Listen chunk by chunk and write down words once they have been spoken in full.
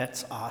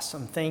That's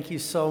awesome. Thank you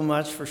so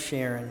much for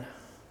sharing.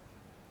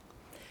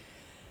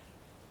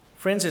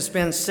 Friends, it's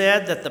been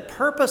said that the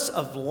purpose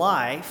of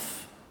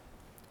life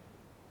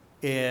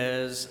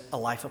is a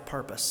life of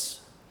purpose.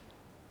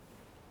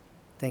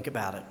 Think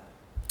about it.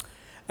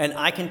 And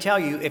I can tell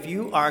you, if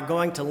you are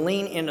going to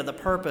lean into the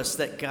purpose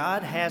that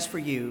God has for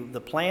you, the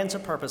plans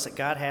and purpose that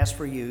God has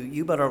for you,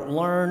 you better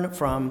learn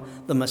from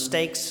the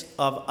mistakes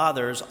of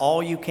others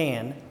all you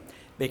can,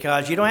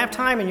 because you don't have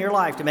time in your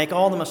life to make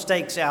all the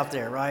mistakes out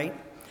there, right?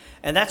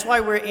 And that's why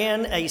we're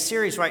in a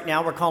series right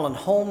now we're calling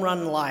Home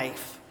Run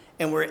Life.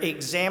 And we're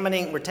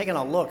taking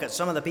a look at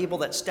some of the people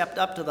that stepped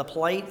up to the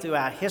plate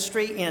throughout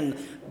history in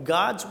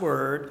God's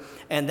Word,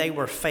 and they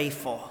were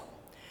faithful.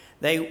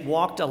 They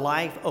walked a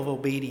life of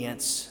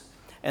obedience.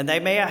 And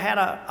they may have had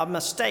a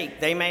mistake.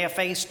 They may have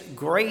faced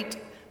great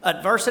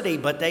adversity,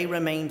 but they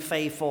remained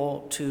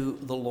faithful to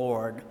the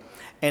Lord.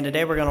 And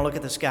today we're going to look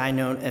at this guy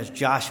known as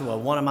Joshua,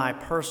 one of my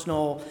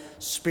personal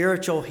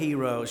spiritual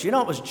heroes. You know,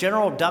 it was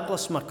General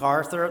Douglas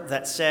MacArthur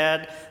that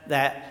said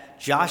that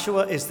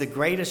Joshua is the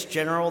greatest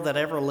general that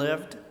ever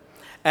lived.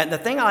 And the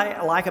thing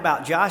I like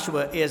about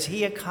Joshua is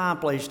he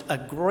accomplished a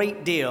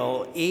great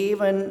deal,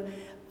 even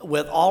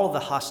with all of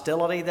the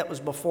hostility that was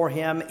before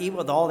him, even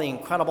with all the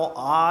incredible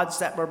odds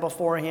that were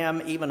before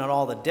him, even in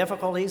all the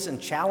difficulties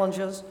and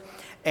challenges.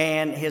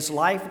 And his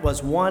life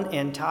was one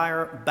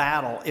entire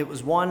battle. It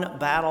was one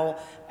battle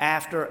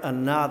after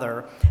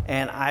another.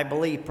 And I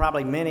believe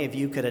probably many of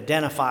you could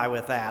identify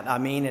with that. I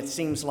mean, it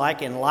seems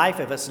like in life,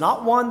 if it's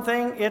not one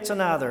thing, it's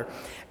another.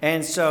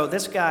 And so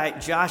this guy,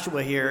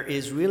 Joshua here,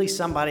 is really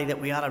somebody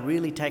that we ought to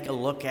really take a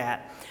look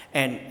at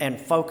and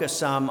focus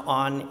some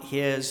on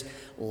his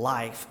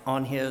life,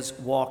 on his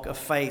walk of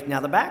faith.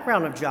 Now, the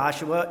background of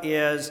Joshua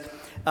is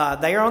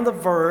they are on the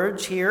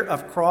verge here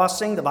of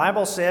crossing, the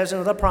Bible says,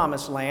 into the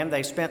promised land.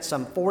 They spent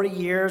some 40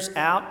 years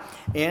out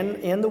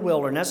in the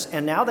wilderness,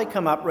 and now they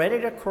come up ready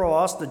to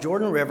cross the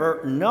Jordan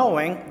River,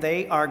 knowing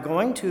they are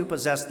going to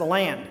possess the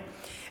land.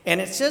 And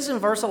it says in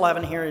verse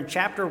 11 here in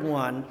chapter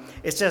 1,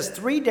 it says,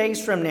 3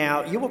 days from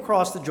now you will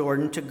cross the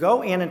Jordan to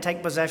go in and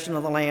take possession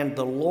of the land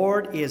the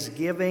Lord is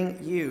giving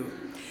you.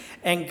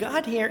 And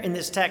God here in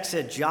this text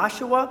said,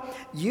 Joshua,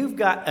 you've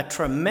got a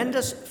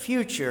tremendous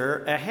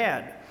future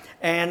ahead.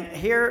 And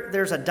here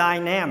there's a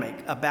dynamic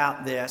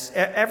about this.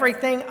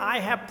 Everything I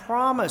have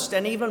promised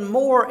and even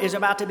more is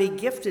about to be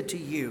gifted to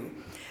you.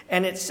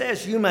 And it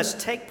says you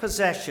must take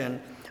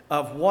possession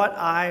of what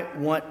I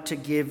want to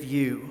give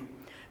you.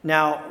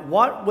 Now,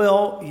 what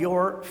will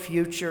your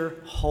future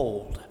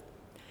hold?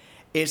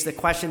 Is the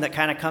question that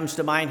kind of comes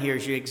to mind here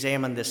as you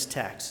examine this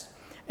text.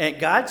 And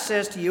God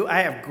says to you, I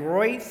have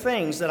great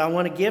things that I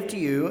want to give to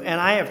you, and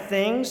I have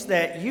things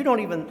that you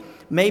don't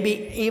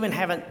maybe even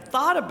haven't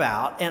thought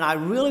about, and I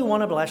really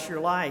want to bless your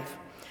life.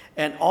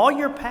 And all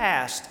your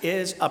past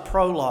is a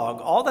prologue.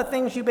 All the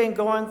things you've been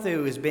going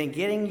through has been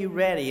getting you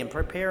ready and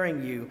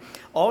preparing you.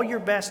 All your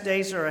best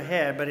days are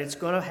ahead, but it's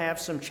going to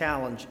have some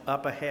challenge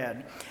up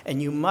ahead.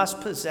 And you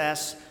must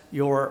possess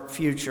your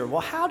future.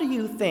 Well, how do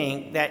you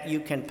think that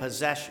you can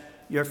possess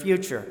your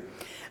future?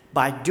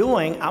 By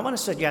doing, I want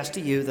to suggest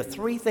to you the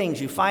three things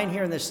you find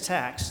here in this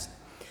text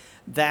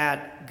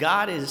that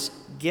God is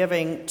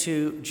giving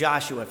to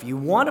Joshua. If you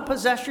want to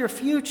possess your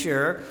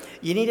future,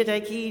 you need to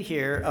take heed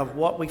here of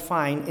what we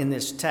find in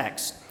this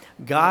text.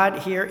 God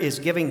here is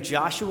giving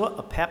Joshua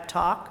a pep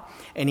talk,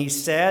 and he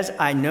says,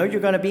 I know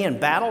you're going to be in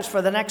battles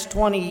for the next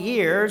 20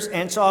 years,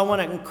 and so I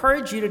want to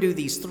encourage you to do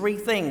these three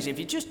things. If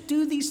you just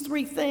do these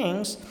three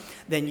things,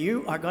 then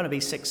you are going to be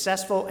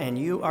successful and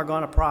you are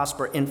going to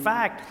prosper. In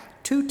fact,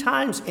 2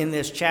 times in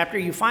this chapter,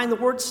 you find the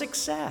word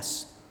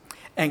success.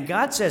 And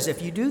God says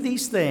if you do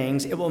these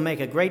things, it will make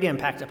a great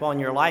impact upon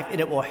your life,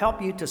 and it will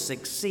help you to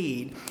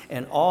succeed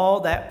in all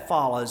that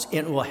follows.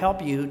 It will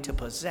help you to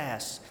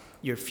possess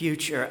your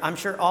future. I'm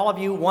sure all of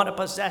you want to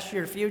possess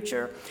your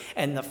future.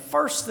 And the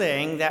first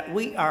thing that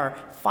we are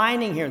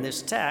finding here in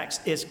this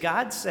text is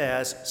God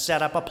says,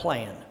 set up a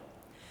plan.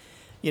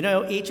 You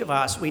know, each of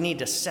us, we need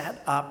to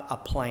set up a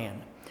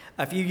plan.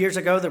 A few years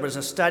ago, there was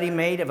a study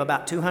made of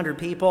about 200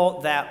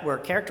 people that were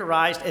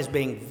characterized as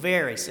being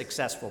very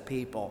successful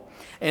people.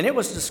 And it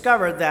was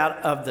discovered that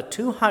of the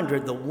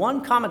 200, the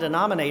one common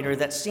denominator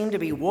that seemed to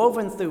be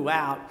woven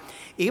throughout,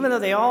 even though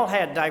they all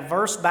had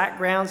diverse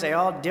backgrounds, they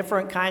all had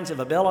different kinds of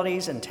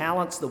abilities and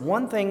talents, the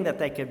one thing that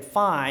they could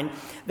find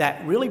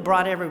that really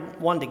brought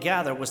everyone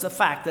together was the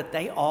fact that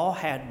they all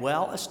had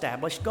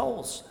well-established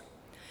goals.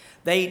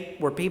 They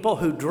were people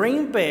who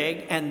dreamed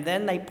big, and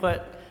then they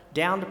put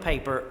down to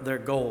paper their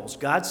goals.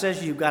 God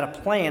says you've got a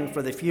plan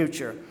for the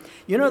future.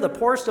 You know, the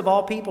poorest of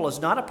all people is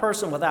not a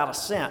person without a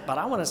cent, but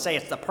I want to say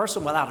it's the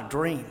person without a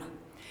dream.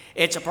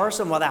 It's a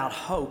person without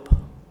hope.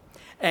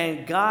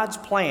 And God's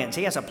plans,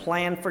 he has a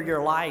plan for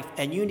your life,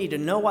 and you need to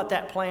know what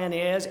that plan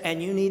is,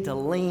 and you need to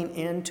lean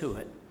into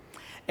it.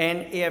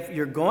 And if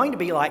you're going to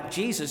be like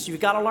Jesus,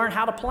 you've got to learn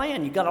how to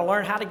plan. You've got to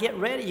learn how to get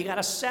ready. You've got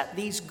to set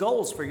these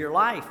goals for your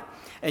life.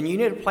 And you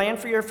need to plan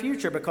for your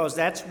future, because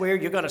that's where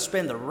you're going to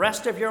spend the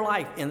rest of your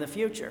life in the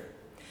future.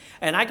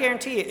 And I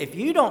guarantee you, if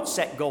you don't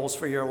set goals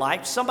for your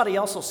life, somebody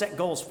else will set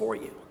goals for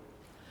you.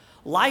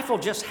 Life will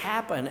just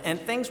happen and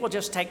things will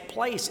just take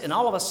place. And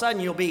all of a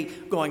sudden you'll be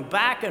going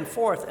back and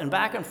forth and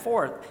back and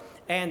forth.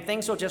 And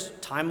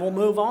time will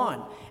move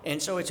on.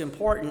 And so it's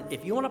important,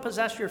 if you want to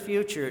possess your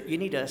future, you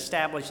need to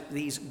establish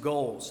these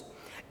goals.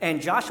 And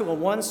Joshua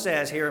 1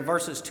 says here in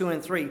verses 2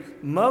 and 3,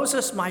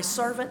 Moses, my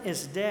servant,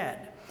 is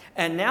dead.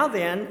 And now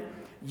then,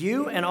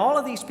 you and all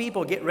of these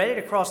people get ready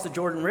to cross the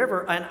Jordan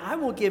River, and I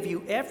will give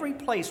you every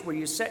place where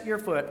you set your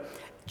foot,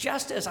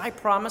 just as I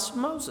promised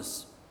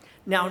Moses.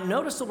 Now,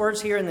 notice the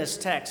words here in this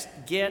text,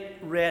 get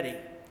ready.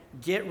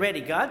 Get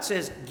ready. God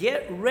says,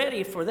 get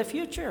ready for the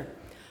future.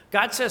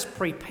 God says,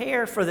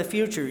 prepare for the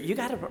future. You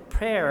got to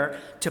prepare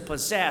to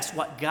possess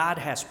what God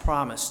has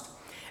promised.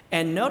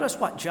 And notice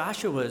what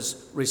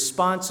Joshua's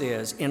response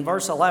is. In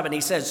verse 11,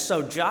 he says,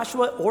 so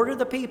Joshua ordered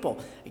the people,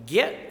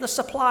 get the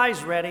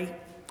supplies ready,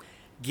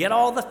 get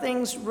all the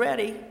things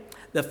ready.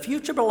 The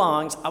future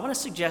belongs, I want to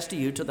suggest to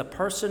you, to the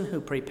person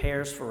who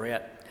prepares for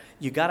it.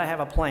 You got to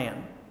have a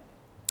plan.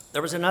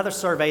 There was another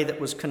survey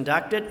that was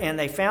conducted, and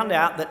they found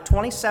out that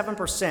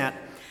 27%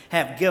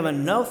 have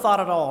given no thought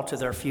at all to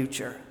their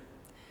future.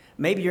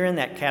 Maybe you're in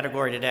that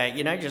category today.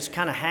 You know, just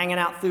kind of hanging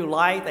out through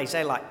life. They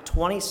say like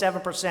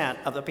 27%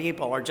 of the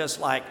people are just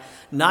like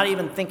not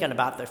even thinking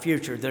about their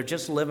future. They're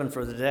just living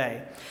for the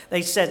day.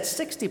 They said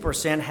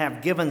 60%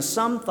 have given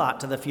some thought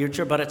to the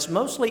future, but it's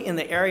mostly in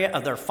the area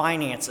of their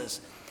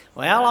finances.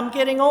 Well, I'm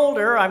getting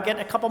older. I'm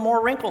getting a couple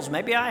more wrinkles.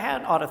 Maybe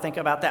I ought to think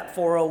about that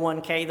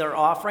 401k they're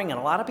offering, and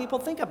a lot of people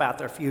think about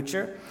their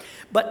future.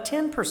 But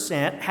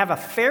 10% have a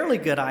fairly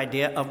good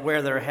idea of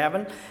where they're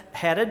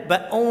headed,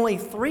 but only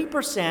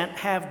 3%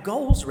 have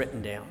goals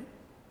written down.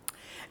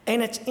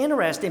 And it's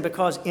interesting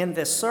because in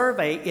this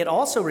survey, it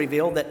also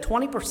revealed that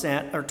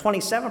 20% or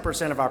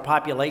 27% of our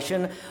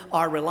population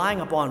are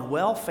relying upon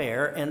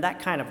welfare and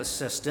that kind of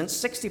assistance.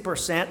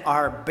 60%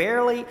 are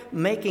barely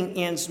making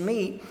ends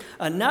meet.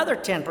 Another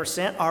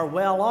 10% are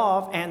well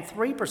off, and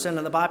 3%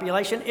 of the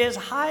population is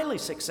highly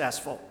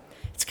successful.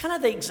 It's kind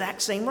of the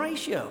exact same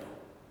ratio.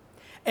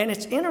 And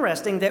it's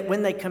interesting that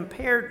when they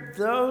compared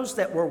those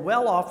that were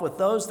well off with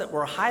those that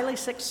were highly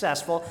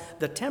successful,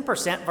 the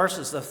 10%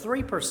 versus the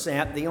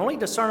 3%, the only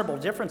discernible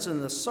difference in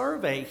the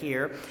survey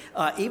here,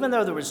 even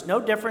though there was no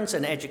difference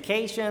in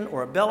education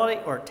or ability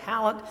or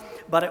talent,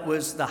 but it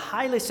was the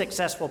highly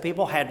successful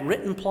people had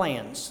written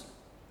plans.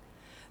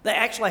 They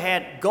actually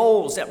had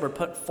goals that were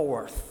put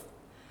forth.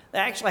 They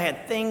actually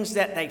had things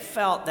that they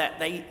felt that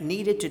they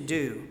needed to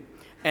do,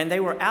 and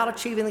they were out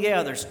achieving the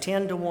others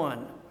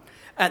 10-1.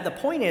 The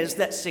point is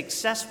that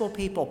successful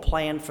people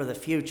plan for the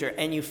future,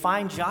 and you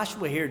find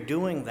Joshua here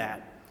doing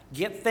that.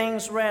 Get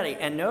things ready.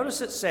 And notice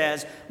it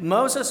says,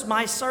 Moses,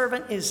 my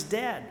servant, is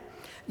dead.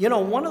 You know,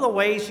 one of the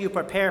ways you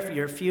prepare for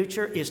your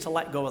future is to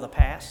let go of the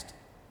past.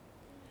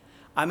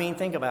 I mean,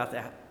 think about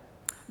that.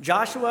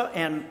 Joshua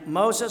and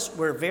Moses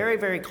were very,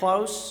 very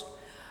close.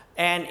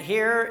 And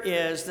here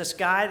is this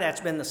guy that's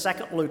been the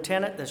second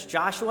lieutenant, this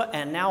Joshua,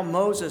 and now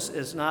Moses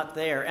is not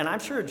there. And I'm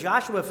sure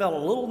Joshua felt a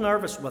little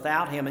nervous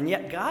without him, and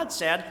yet God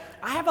said,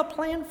 I have a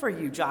plan for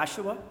you,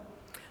 Joshua.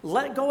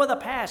 Let go of the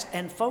past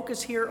and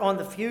focus here on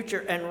the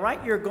future and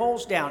write your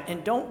goals down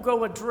and don't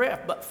go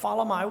adrift, but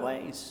follow my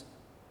ways.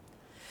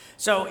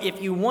 So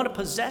if you want to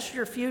possess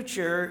your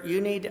future, you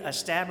need to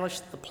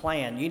establish the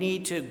plan. You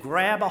need to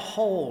grab a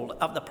hold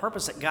of the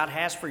purpose that God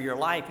has for your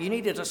life. You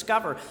need to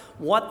discover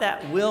what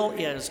that will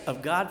is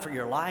of God for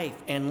your life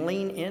and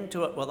lean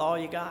into it with all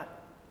you got.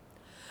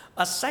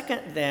 A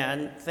second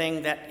then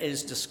thing that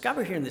is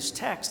discovered here in this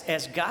text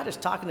as God is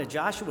talking to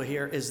Joshua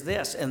here is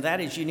this, and that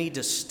is you need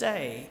to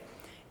stay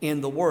in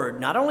the Word.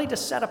 Not only to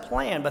set a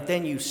plan, but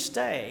then you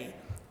stay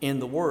in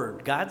the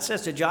Word. God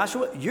says to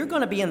Joshua, you're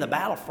going to be in the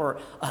battle for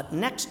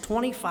next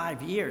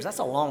 25 years. That's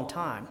a long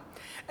time.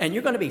 And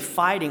you're going to be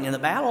fighting, and the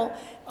battle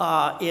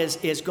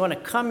is going to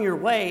come your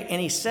way.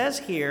 And he says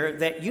here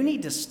that you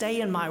need to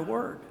stay in my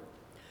Word.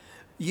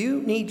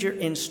 You need your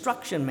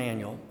instruction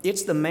manual.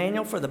 It's the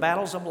manual for the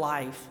battles of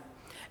life.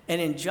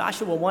 And in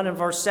Joshua 1 and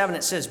verse 7,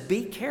 it says,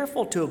 be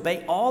careful to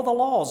obey all the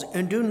laws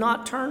and do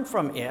not turn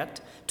from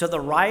it to the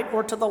right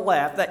or to the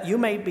left, that you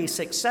may be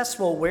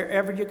successful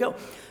wherever you go.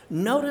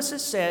 Notice it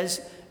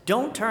says,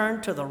 don't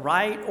turn to the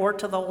right or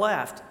to the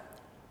left.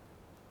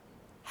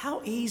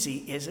 How easy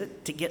is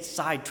it to get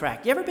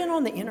sidetracked? You ever been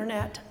on the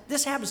internet?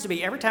 This happens to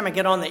me every time I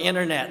get on the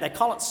internet. They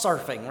call it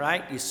surfing,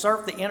 right? You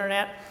surf the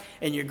internet,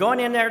 and you're going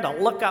in there to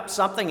look up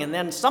something, and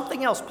then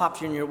something else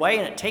pops in your way,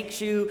 and it takes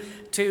you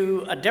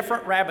to a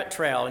different rabbit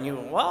trail,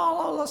 and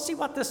let's see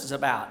what this is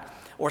about.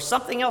 Or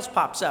something else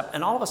pops up,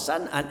 and all of a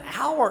sudden, an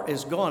hour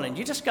is gone, and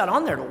you just got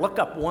on there to look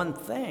up one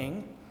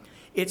thing.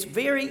 It's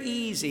very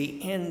easy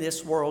in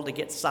this world to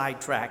get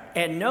sidetracked.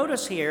 And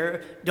notice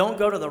here, don't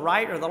go to the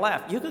right or the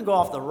left. You can go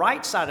off the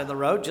right side of the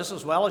road just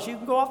as well as you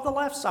can go off the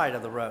left side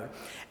of the road.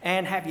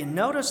 And have you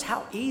noticed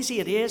how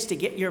easy it is to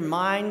get your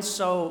mind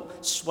so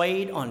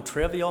swayed on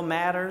trivial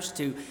matters,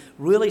 to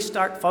really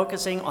start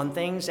focusing on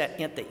things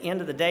that at the end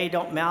of the day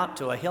don't mount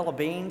to a hill of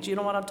beans? You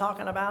know what I'm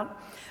talking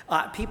about?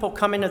 People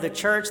come into the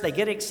church, they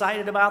get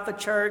excited about the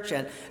church,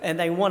 and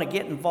they want to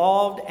get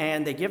involved,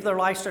 and they give their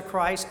lives to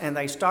Christ, and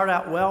they start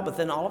out well, but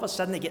then all of a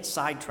sudden they get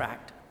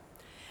sidetracked.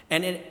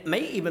 And it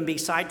may even be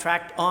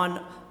sidetracked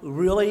on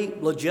really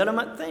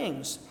legitimate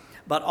things.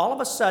 But all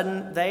of a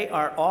sudden they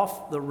are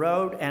off the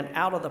road and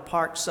out of the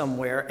park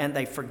somewhere, and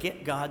they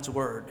forget God's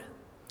word.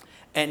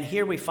 And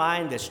here we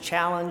find this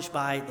challenge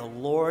by the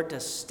Lord to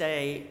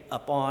stay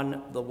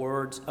upon the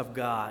words of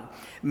God.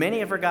 Many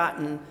have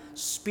forgotten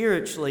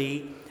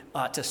spiritually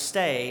to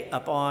stay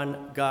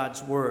upon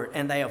God's word,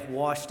 and they have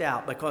washed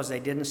out because they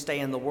didn't stay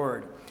in the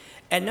word.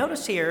 And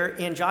notice here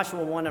in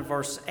Joshua 1 and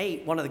verse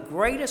 8, one of the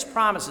greatest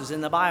promises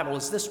in the Bible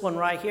is this one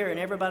right here, and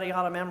everybody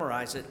ought to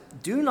memorize it.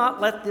 Do not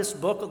let this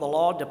book of the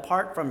law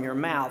depart from your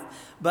mouth,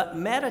 but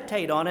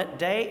meditate on it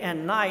day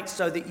and night,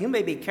 so that you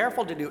may be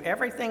careful to do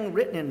everything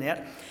written in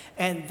it.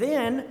 And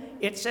then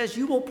it says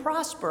you will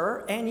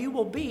prosper and you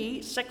will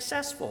be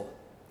successful.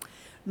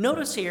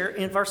 Notice here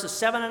in verses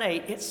 7 and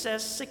 8, it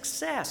says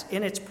success.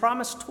 And it's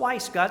promised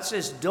twice. God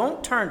says,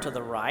 don't turn to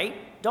the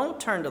right, don't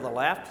turn to the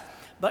left,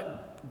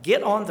 but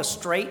get on the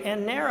straight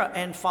and narrow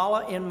and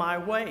follow in my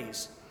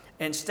ways.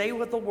 And stay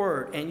with the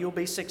word, and you'll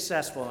be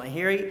successful. And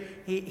here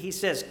he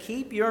says,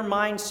 keep your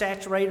mind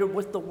saturated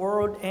with the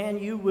word,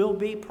 and you will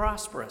be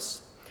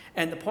prosperous.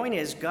 And the point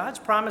is, God's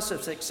promise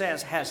of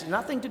success has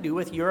nothing to do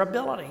with your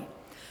ability.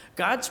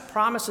 God's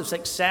promise of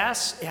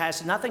success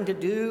has nothing to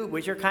do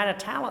with your kind of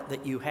talent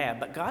that you have,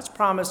 but God's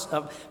promise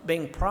of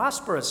being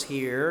prosperous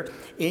here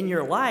in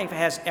your life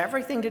has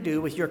everything to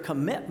do with your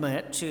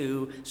commitment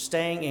to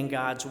staying in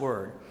God's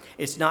word.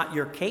 It's not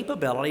your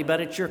capability, but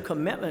it's your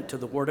commitment to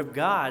the word of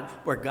God,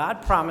 where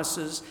God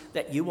promises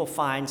that you will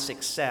find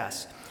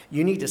success.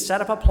 You need to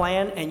set up a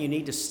plan, and you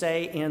need to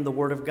stay in the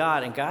word of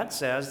God. And God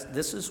says,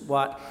 this is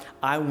what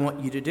I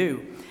want you to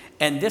do.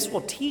 And this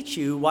will teach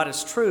you what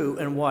is true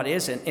and what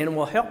isn't, and it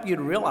will help you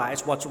to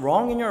realize what's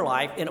wrong in your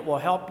life, and it will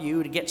help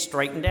you to get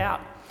straightened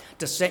out,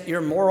 to set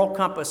your moral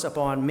compass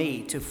upon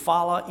me, to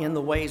follow in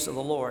the ways of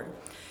the Lord.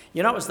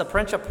 You know, it was the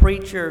Prince of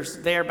Preachers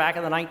there back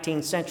in the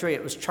 19th century.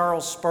 It was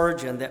Charles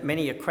Spurgeon that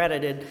many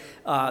accredited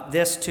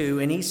this to,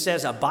 and he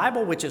says, a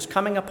Bible which is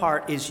coming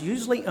apart is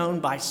usually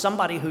owned by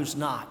somebody who's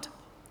not.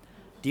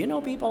 Do you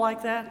know people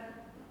like that?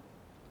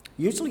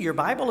 Usually your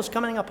Bible is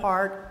coming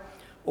apart,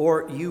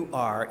 or you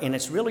are, and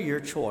it's really your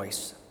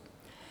choice.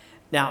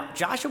 Now,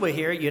 Joshua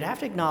here, you'd have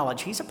to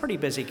acknowledge, he's a pretty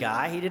busy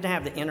guy. He didn't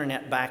have the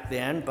internet back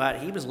then, but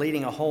he was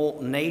leading a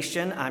whole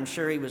nation. I'm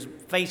sure he was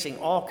facing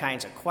all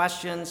kinds of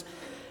questions,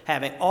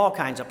 having all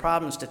kinds of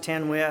problems to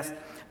tend with,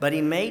 but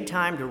he made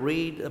time to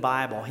read the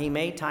Bible. He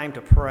made time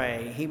to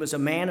pray. He was a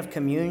man of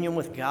communion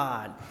with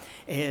God.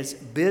 His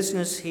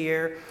business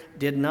here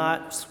did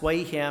not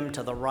sway him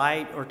to the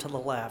right or to the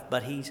left,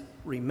 but he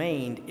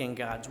remained in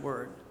God's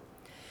word.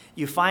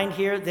 You find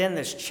here then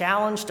this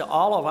challenge to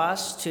all of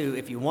us to,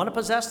 if you want to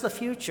possess the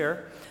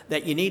future,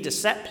 that you need to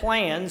set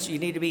plans, you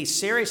need to be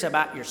serious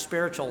about your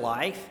spiritual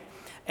life,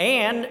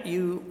 and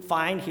you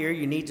find here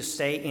you need to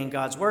stay in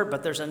God's word.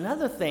 But there's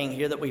another thing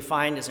here that we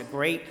find is a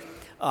great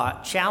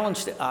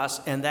challenge to us,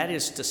 and that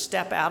is to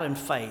step out in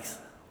faith.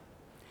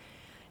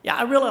 Yeah,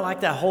 I really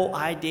like that whole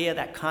idea,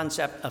 that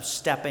concept of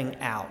stepping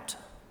out.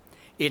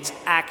 It's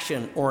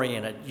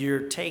action-oriented.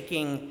 You're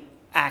taking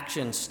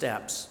action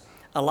steps.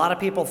 A lot of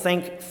people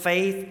think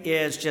faith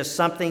is just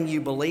something you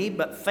believe,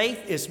 but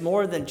faith is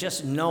more than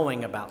just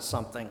knowing about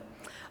something.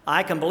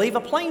 I can believe a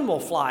plane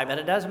will fly, but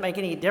it doesn't make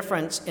any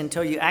difference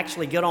until you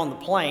actually get on the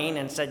plane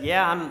and said,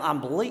 yeah,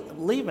 I'm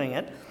believing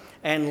it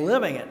and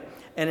living it.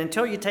 And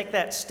until you take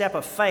that step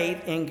of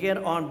faith and get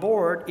on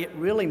board, it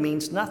really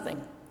means nothing.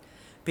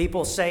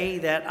 People say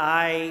that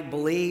I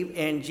believe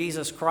in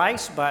Jesus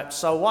Christ, but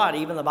so what?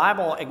 Even the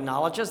Bible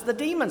acknowledges the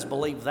demons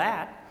believe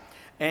that.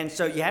 And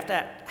so you have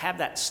to have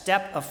that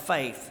step of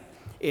faith.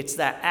 It's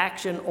that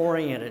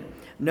action-oriented.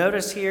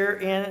 Notice here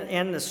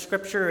in the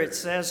scripture, it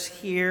says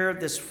here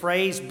this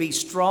phrase, be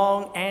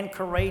strong and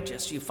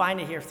courageous. You find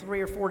it here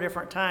 3 or 4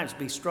 different times,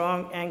 be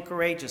strong and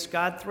courageous.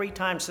 God 3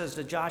 times says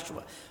to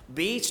Joshua,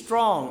 be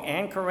strong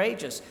and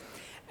courageous.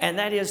 And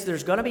that is,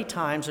 there's going to be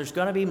times, there's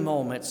going to be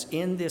moments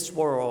in this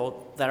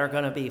world that are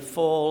going to be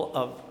full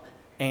of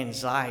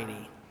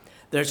anxiety.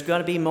 There's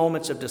going to be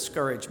moments of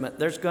discouragement.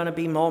 There's going to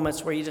be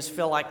moments where you just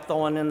feel like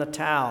throwing in the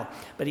towel.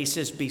 But he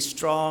says, be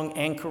strong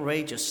and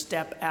courageous.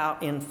 Step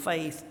out in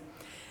faith.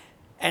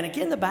 And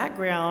again, the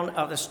background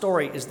of the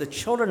story is the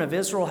children of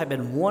Israel have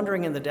been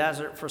wandering in the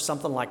desert for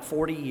something like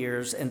 40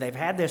 years, and they've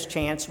had this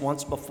chance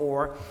once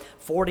before,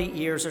 40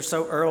 years or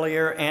so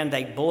earlier, and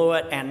they blew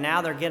it, and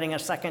now they're getting a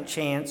second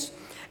chance.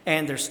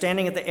 And they're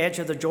standing at the edge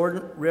of the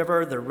Jordan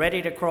River. They're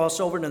ready to cross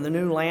over to the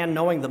new land,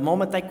 knowing the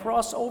moment they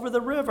cross over the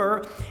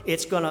river,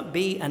 it's going to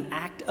be an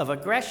act of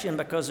aggression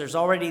because there's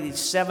already these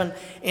 7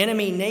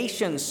 enemy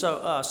nations,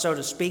 so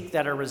to speak,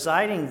 that are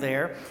residing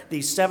there.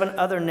 These 7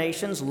 other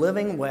nations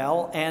living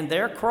well, and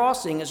their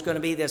crossing is going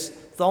to be this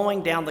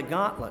throwing down the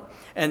gauntlet.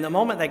 And the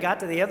moment they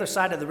got to the other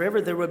side of the river,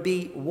 there would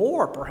be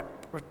war,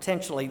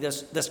 potentially,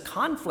 this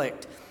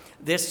conflict.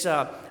 This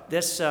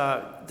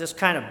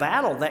kind of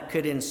battle that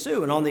could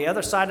ensue. And on the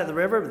other side of the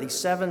river, these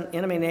 7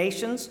 enemy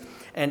nations,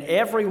 and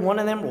every one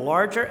of them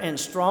larger and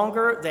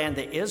stronger than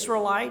the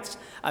Israelites.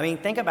 I mean,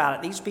 think about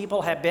it. These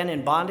people have been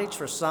in bondage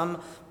for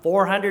some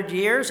 400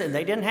 years, and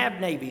they didn't have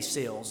Navy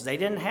SEALs. They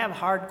didn't have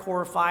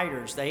hardcore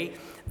fighters. They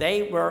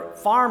were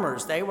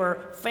farmers. They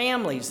were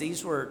families.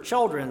 These were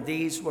children.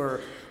 These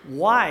were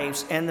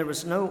wives, and there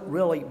was no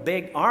really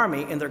big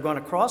army, and they're going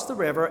to cross the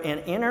river and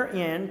enter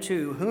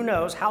into who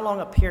knows how long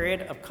a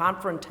period of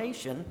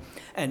confrontation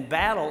and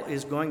battle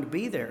is going to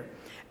be there.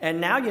 And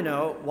now you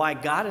know why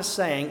God is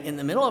saying in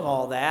the middle of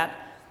all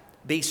that,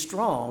 be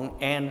strong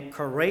and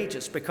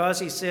courageous, because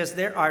he says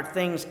there are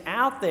things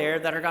out there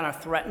that are going to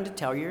threaten to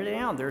tear you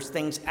down. There's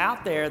things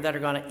out there that are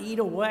going to eat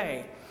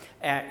away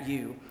at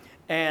you.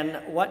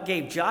 And what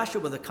gave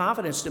Joshua the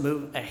confidence to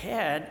move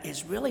ahead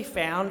is really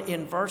found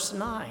in verse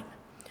 9.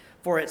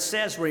 For it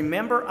says,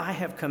 remember, I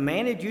have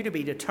commanded you to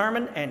be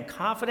determined and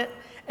confident,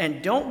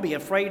 and don't be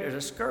afraid or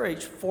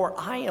discouraged, for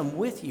I am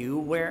with you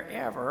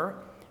wherever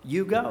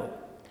you go.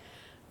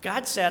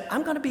 God said,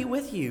 I'm going to be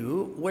with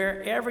you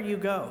wherever you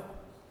go.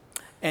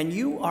 And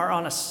you are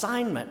on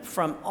assignment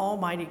from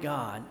Almighty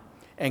God.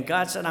 And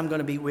God said, I'm going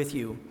to be with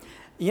you.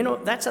 You know,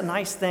 that's a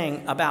nice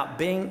thing about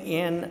being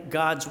in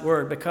God's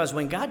word, because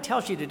when God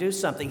tells you to do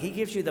something, he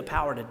gives you the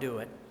power to do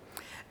it.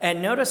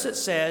 And notice it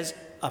says,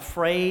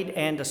 afraid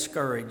and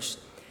discouraged.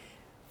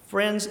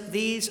 Friends,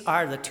 these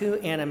are the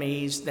 2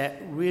 enemies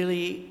that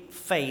really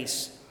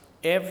face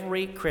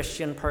every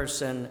Christian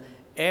person,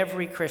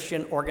 every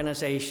Christian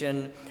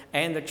organization,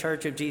 and the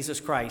Church of Jesus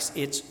Christ.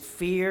 It's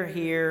fear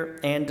here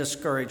and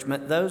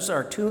discouragement. Those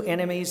are 2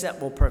 enemies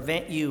that will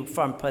prevent you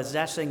from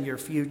possessing your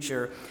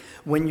future.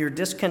 When you're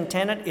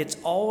discontented, it's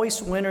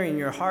always winter in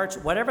your hearts,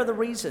 whatever the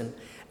reason,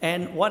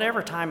 and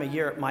whatever time of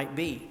year it might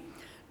be.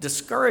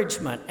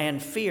 Discouragement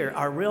and fear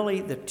are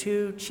really the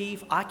 2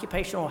 chief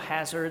occupational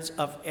hazards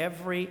of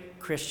every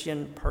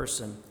Christian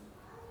person.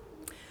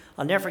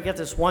 I'll never forget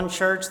this one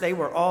church. They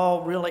were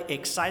all really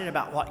excited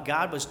about what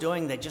God was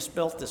doing. They just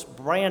built this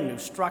brand new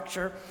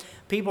structure.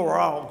 People were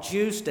all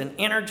juiced and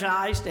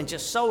energized and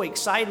just so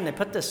excited. And they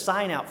put this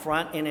sign out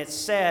front, and it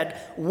said,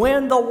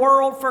 win the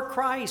world for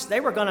Christ. They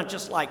were going to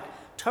just like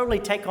totally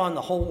take on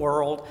the whole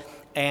world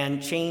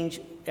and change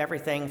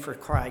everything for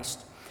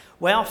Christ.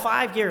 Well,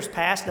 5 years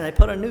passed, and they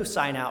put a new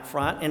sign out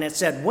front, and it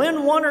said,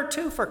 win 1 or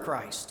 2 for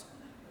Christ.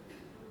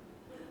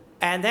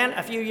 And then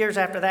a few years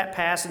after that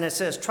passed, and it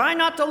says, try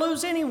not to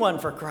lose anyone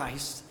for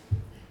Christ.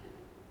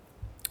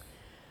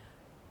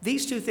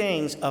 These 2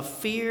 things of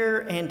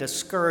fear and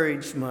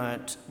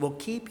discouragement will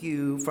keep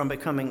you from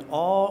becoming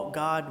all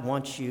God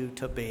wants you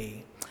to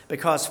be.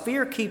 Because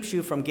fear keeps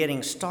you from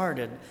getting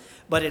started,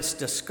 but it's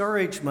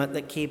discouragement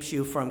that keeps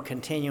you from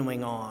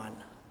continuing on.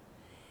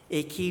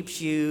 It keeps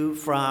you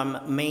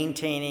from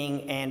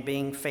maintaining and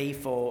being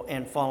faithful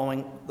and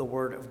following the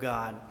Word of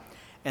God.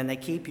 And they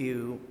keep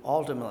you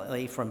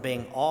ultimately from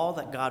being all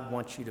that God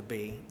wants you to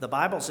be. The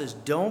Bible says,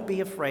 don't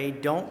be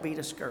afraid, don't be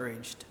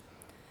discouraged.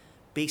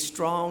 Be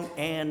strong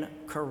and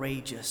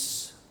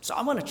courageous. So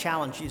I want to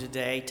challenge you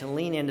today to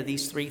lean into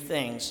these 3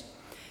 things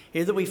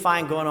here that we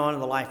find going on in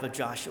the life of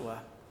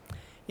Joshua.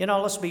 You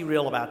know, let's be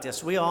real about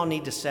this. We all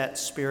need to set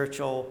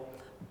spiritual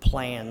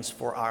plans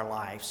for our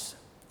lives.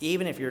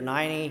 Even if you're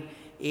 90,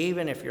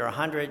 even if you're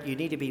 100, you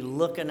need to be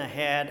looking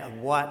ahead of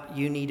what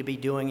you need to be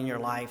doing in your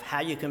life,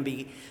 how you can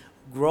be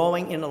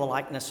growing into the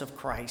likeness of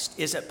Christ.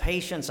 Is it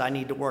patience I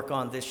need to work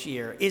on this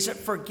year? Is it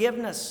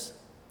forgiveness?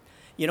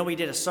 You know, we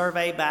did a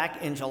survey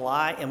back in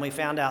July, and we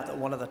found out that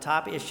one of the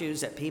top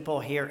issues that people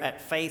here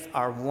at Faith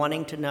are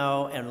wanting to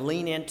know and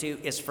lean into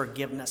is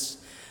forgiveness.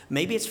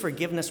 Maybe it's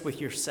forgiveness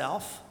with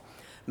yourself.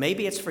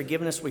 Maybe it's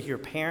forgiveness with your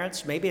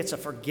parents. Maybe it's a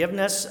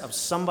forgiveness of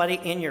somebody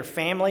in your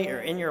family or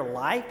in your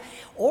life.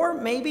 Or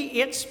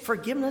maybe it's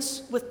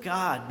forgiveness with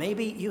God.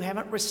 Maybe you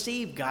haven't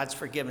received God's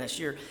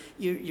forgiveness.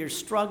 You're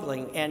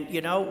struggling. And,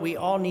 you know, we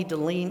all need to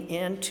lean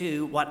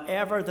into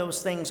whatever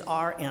those things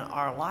are in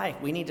our life.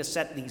 We need to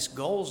set these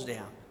goals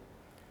down.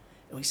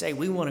 And we say,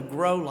 we want to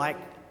grow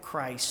like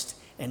Christ.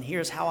 And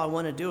here's how I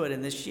want to do it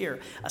in this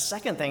year. A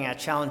second thing I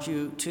challenge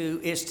you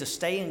to is to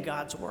stay in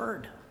God's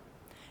Word.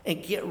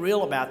 And get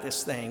real about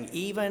this thing.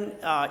 Even,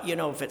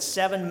 if it's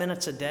 7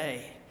 minutes a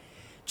day,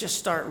 just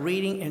start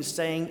reading and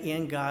staying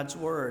in God's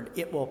Word.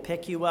 It will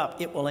pick you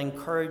up. It will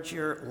encourage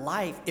your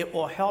life. It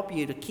will help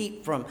you to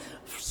keep from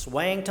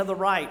swaying to the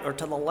right or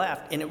to the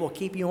left, and it will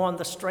keep you on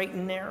the straight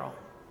and narrow.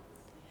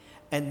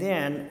 And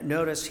then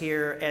notice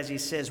here, as he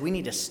says, we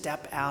need to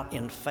step out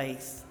in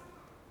faith.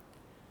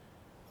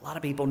 A lot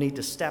of people need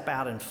to step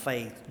out in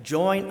faith.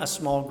 Join a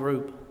small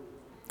group.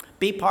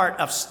 Be part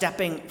of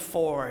Stepping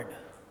Forward.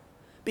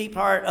 Be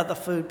part of the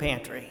food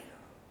pantry.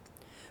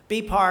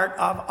 Be part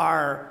of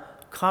our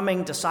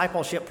coming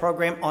discipleship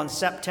program on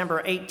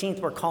September 18th.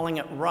 We're calling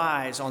it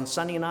Rise on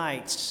Sunday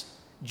nights.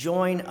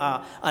 Join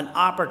an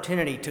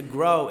opportunity to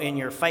grow in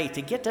your faith,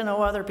 to get to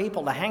know other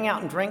people, to hang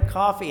out and drink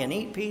coffee and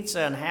eat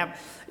pizza and have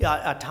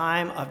a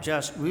time of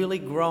just really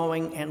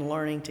growing and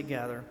learning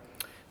together.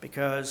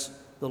 Because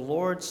the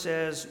Lord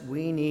says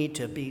we need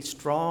to be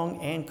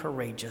strong and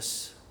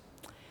courageous.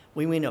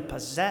 We need to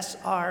possess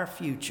our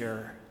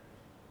future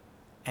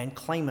and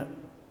claim it,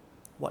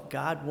 what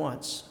God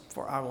wants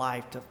for our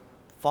life, to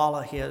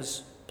follow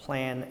his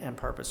plan and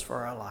purpose for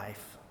our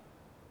life.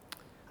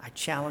 I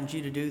challenge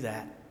you to do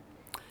that,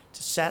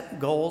 to set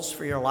goals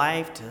for your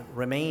life, to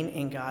remain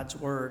in God's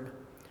word,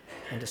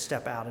 and to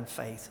step out in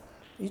faith.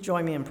 Will you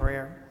join me in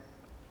prayer?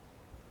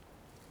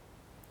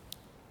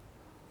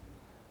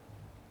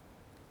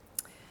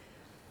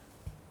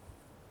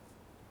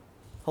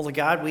 Holy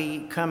God,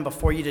 we come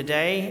before you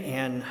today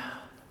in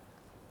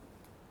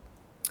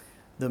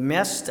the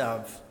midst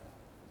of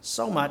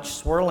so much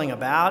swirling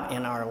about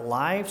in our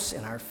lives,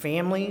 in our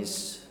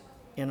families,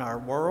 in our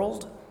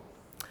world.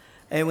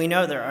 And we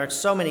know there are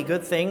so many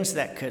good things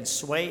that could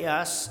sway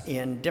us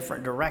in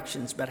different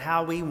directions, but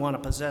how we want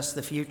to possess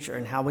the future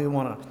and how we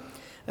want to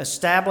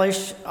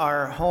establish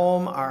our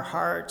home, our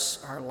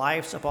hearts, our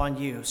lives upon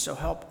you. So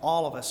help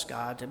all of us,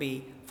 God, to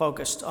be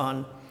focused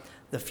on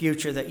the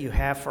future that you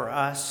have for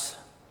us,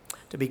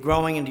 to be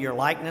growing into your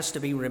likeness, to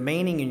be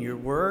remaining in your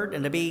word,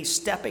 and to be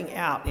stepping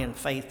out in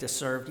faith to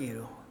serve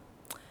you.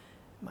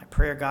 My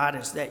prayer, God,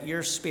 is that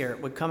your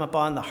Spirit would come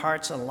upon the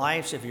hearts and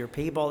lives of your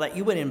people, that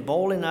you would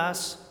embolden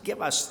us,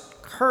 give us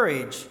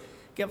courage,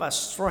 give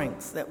us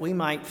strength, that we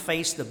might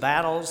face the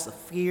battles, the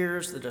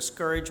fears, the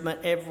discouragement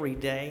every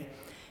day,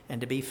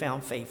 and to be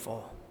found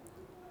faithful.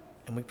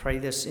 And we pray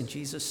this in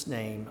Jesus'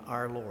 name,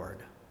 our Lord.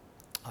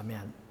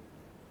 Amen.